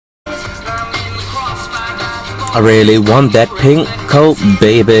I really want that pink coat,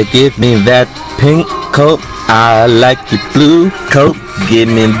 baby, give me that pink coat. I like your blue coat, give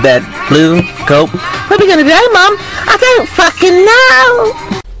me that blue coat. What are we gonna do, Mum? I don't fucking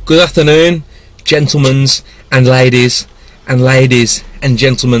know. Good afternoon, gentlemen and ladies and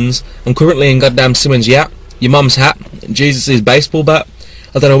gentlemen. I'm currently in goddamn Symonds Yat, your mum's hat, Jesus' baseball bat.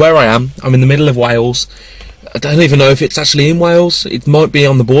 I don't know where I am. I'm in the middle of Wales. I don't even know if it's actually in Wales. It might be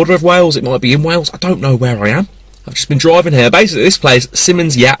on the border of Wales. It might be in Wales. I don't know where I am. I've just been driving here. Basically, this place,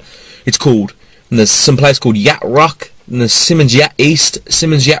 Symonds Yat, it's called. And there's some place called Yat Rock. And there's Symonds Yat East,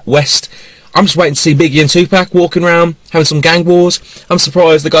 Symonds Yat West. I'm just waiting to see Biggie and Tupac walking around, having some gang wars. I'm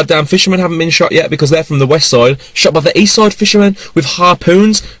surprised the goddamn fishermen haven't been shot yet because they're from the west side. Shot by the east side fishermen with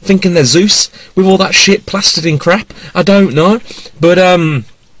harpoons, thinking they're Zeus, with all that shit plastered in crap. I don't know. But,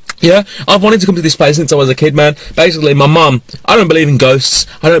 yeah, I've wanted to come to this place since I was a kid, man. Basically, my mum, I don't believe in ghosts.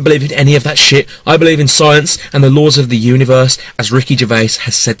 I don't believe in any of that shit. I believe in science and the laws of the universe, as Ricky Gervais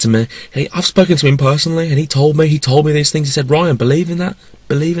has said to me. I've spoken to him personally, and he told me these things. He said, Ryan, believe in that.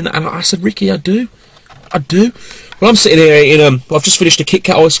 Believe in that. And I said, Ricky, I do. Well, I'm sitting here eating, I've just finished a Kit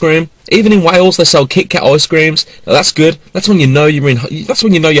Kat ice cream. Even in Wales, they sell Kit Kat ice creams. Now, that's good. That's when you know that's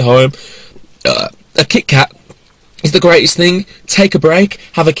when you know you're home. A Kit Kat is the greatest thing. Take a break,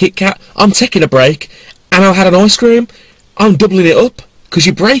 have a Kit Kat. I'm taking a break, and I had an ice cream. I'm doubling it up, because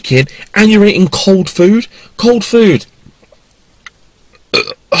you're breaking, and you're eating cold food. Cold food.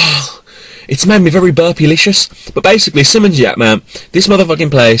 It's made me very burpy-licious. But basically, Symonds Yat, man, this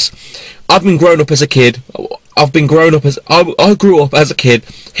motherfucking place, I've been growing up as a kid. I grew up as a kid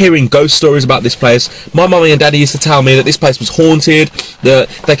hearing ghost stories about this place. My mummy and daddy used to tell me that this place was haunted, that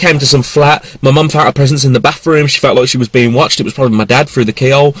they came to some flat. My mum felt a presence in the bathroom. She felt like she was being watched. It was probably my dad through the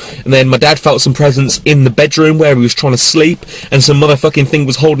keyhole. And then my dad felt some presence in the bedroom where he was trying to sleep, and some motherfucking thing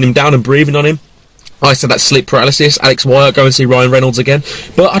was holding him down and breathing on him. I said that's sleep paralysis. Alex Wyatt, go and see Ryan Reynolds again.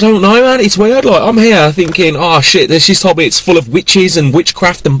 But I don't know, man. It's weird. Like, I'm here thinking, oh shit, she's told me it's full of witches and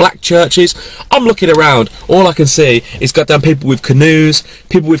witchcraft and black churches. I'm looking around. All I can see is goddamn people with canoes,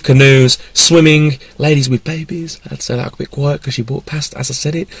 swimming, ladies with babies. I'd say that a bit quiet because she walked past as I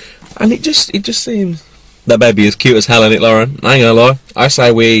said it. And it just seems... That baby is cute as hell, ain't it, Lauren? I ain't gonna lie. I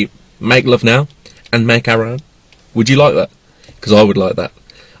say we make love now and make our own. Would you like that? Because I would like that.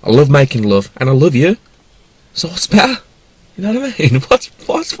 I love making love, and I love you. So what's better? You know what I mean?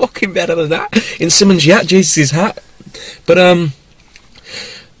 What's fucking better than that? In Symonds Yat, Jesus' hat. But I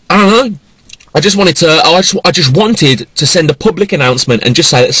don't know. I just wanted to send a public announcement and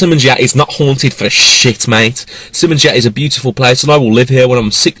just say that Symonds Yat is not haunted for shit, mate. Symonds Yat is a beautiful place, and I will live here when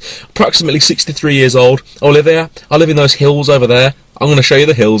I'm approximately 63 years old. I'll live here. I live in those hills over there. I'm going to show you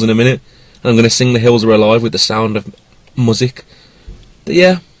the hills in a minute, and I'm going to sing The Hills Are Alive with the sound of music. But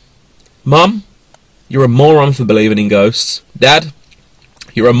yeah. Mum, you're a moron for believing in ghosts. Dad,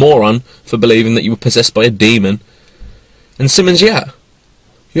 you're a moron for believing that you were possessed by a demon. And Symonds Yat,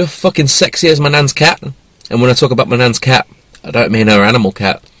 you're fucking sexy as my nan's cat. And when I talk about my nan's cat, I don't mean her animal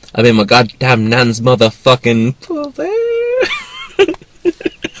cat. I mean my goddamn nan's motherfucking...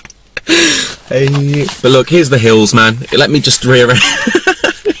 Hey. But look, here's the hills, man. Let me just rearrange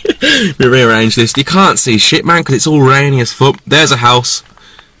this. You can't see shit, man, because it's all rainy as fuck. There's a house.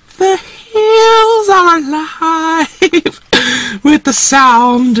 The hills are alive with the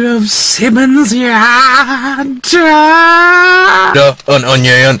sound of Symonds Yat. Cheddar and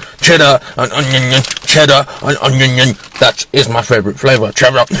onion, cheddar and onion, cheddar and onion. That is my favourite flavour.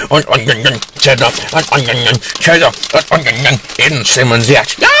 Cheddar and onion, cheddar and onion, cheddar and onion in Symonds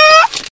Yat.